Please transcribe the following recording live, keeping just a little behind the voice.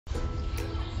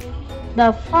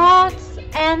The Frogs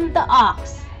and the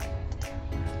Ox.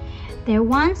 There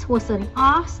once was an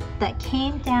ox that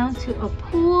came down to a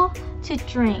pool to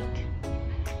drink.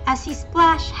 As he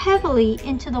splashed heavily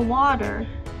into the water,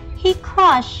 he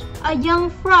crushed a young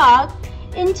frog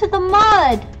into the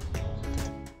mud.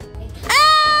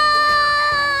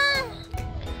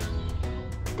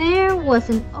 There was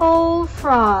an old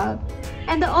frog,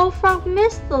 and the old frog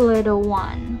missed the little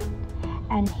one.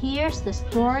 And here's the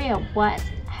story of what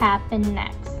happened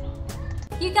next.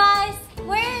 You guys,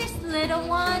 where's the little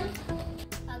one?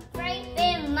 A great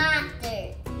big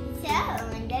monster. So,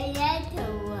 the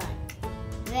little one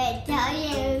will tell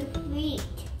you feet.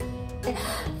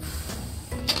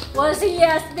 Was he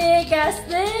as big as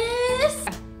this?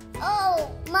 Oh,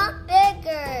 much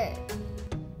bigger.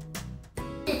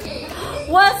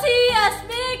 Was he as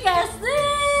big as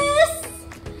this?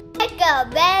 Bigger,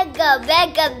 bigger,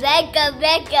 bigger, bigger,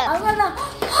 bigger. I'm gonna...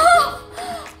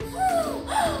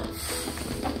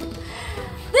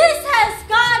 This has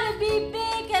got to be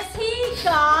big as he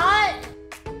got.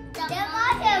 The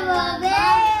monster will be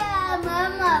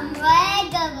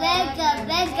bigger, bigger,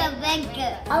 bigger,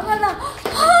 bigger. I'm gonna...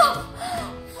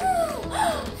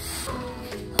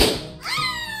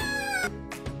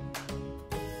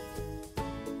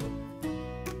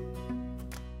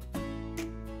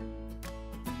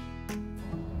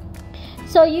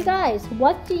 So you guys,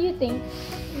 what do you think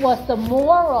was the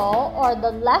moral or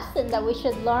the lesson that we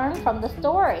should learn from the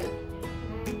story?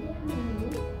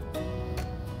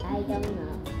 I don't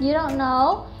know. You don't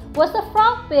know? Was the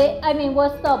frog big?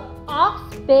 Was the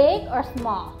ox big or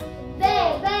small?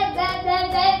 Big, big, big, big,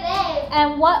 big, big.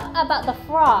 And what about the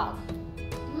frog?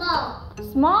 Small.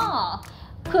 Small.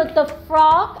 Could the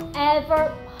frog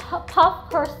ever puff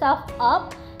herself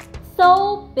up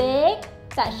so big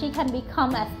that she can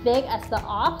become as big as the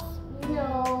ox?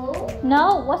 No.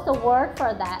 No, what's the word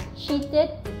for that? She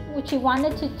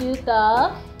wanted to do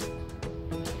the,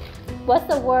 what's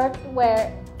the word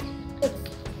where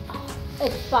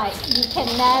it's like you can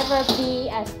never be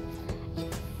as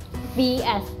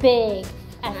big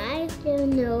as I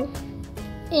don't know.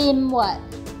 in what?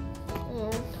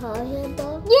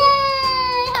 Impossible.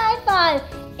 Yay! High five!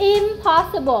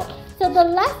 Impossible. So the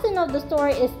lesson of the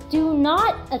story is do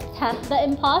not attempt the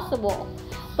impossible.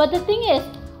 But the thing is,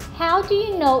 how do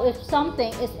you know if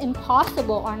something is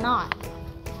impossible or not?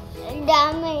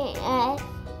 That means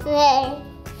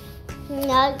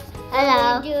not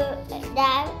do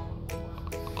that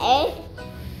is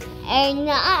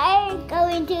not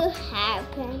going to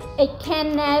happen. It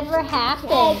can never happen,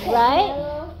 right?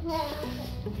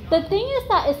 The thing is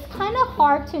that it's kind of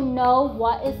hard to know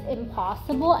what is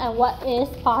impossible and what is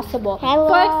possible. Hello.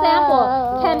 For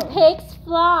example, can pigs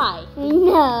fly?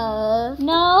 No.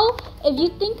 No? If you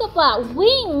think about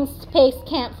wings, pigs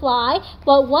can't fly.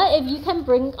 But what if you can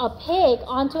bring a pig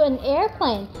onto an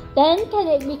airplane? Then can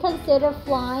it be considered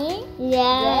flying?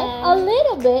 Yeah. A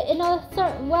little bit in a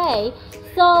certain way.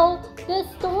 So this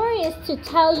story is to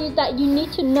tell you that you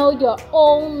need to know your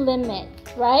own limit.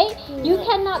 Right? You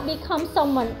cannot become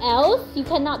someone else. You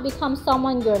cannot become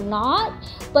someone you're not.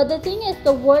 But the thing is,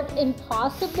 the word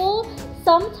impossible,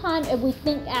 sometimes if we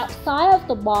think outside of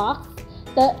the box,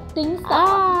 the things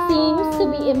that seems to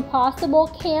be impossible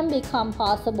can become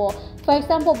possible. For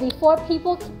example, before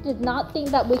people did not think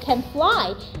that we can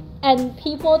fly, and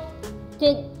people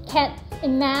can't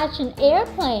imagine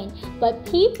airplane, but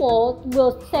people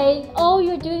will say, oh,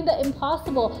 you're doing the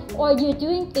impossible, or you're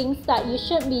doing things that you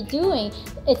shouldn't be doing.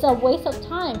 It's a waste of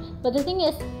time. But the thing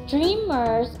is,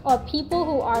 dreamers or people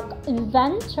who are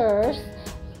inventors,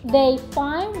 they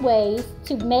find ways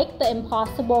to make the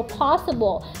impossible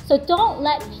possible. So don't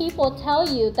let people tell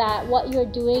you that what you're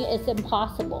doing is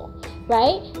impossible,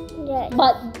 right? Yes.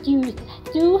 But you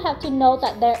do have to know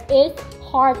that there is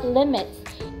hard limits.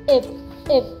 If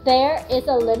there is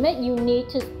a limit, you need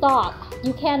to stop.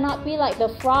 You cannot be like the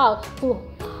frog who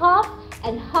huff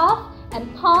and huff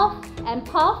and puff and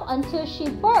puff until she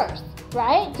bursts,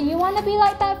 right? Do you want to be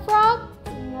like that frog?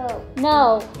 No.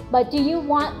 No. But do you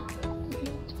want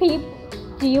to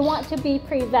be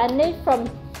prevented from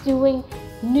doing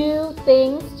new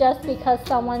things just because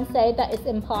someone say that it's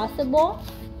impossible?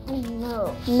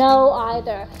 No. No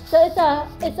either. So it's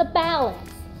a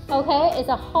balance, okay? It's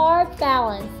a hard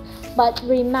balance. But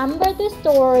remember the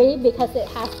story because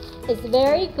it's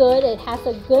very good. It has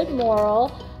a good moral.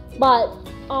 But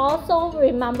also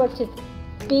remember to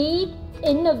be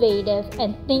innovative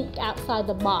and think outside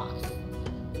the box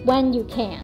when you can.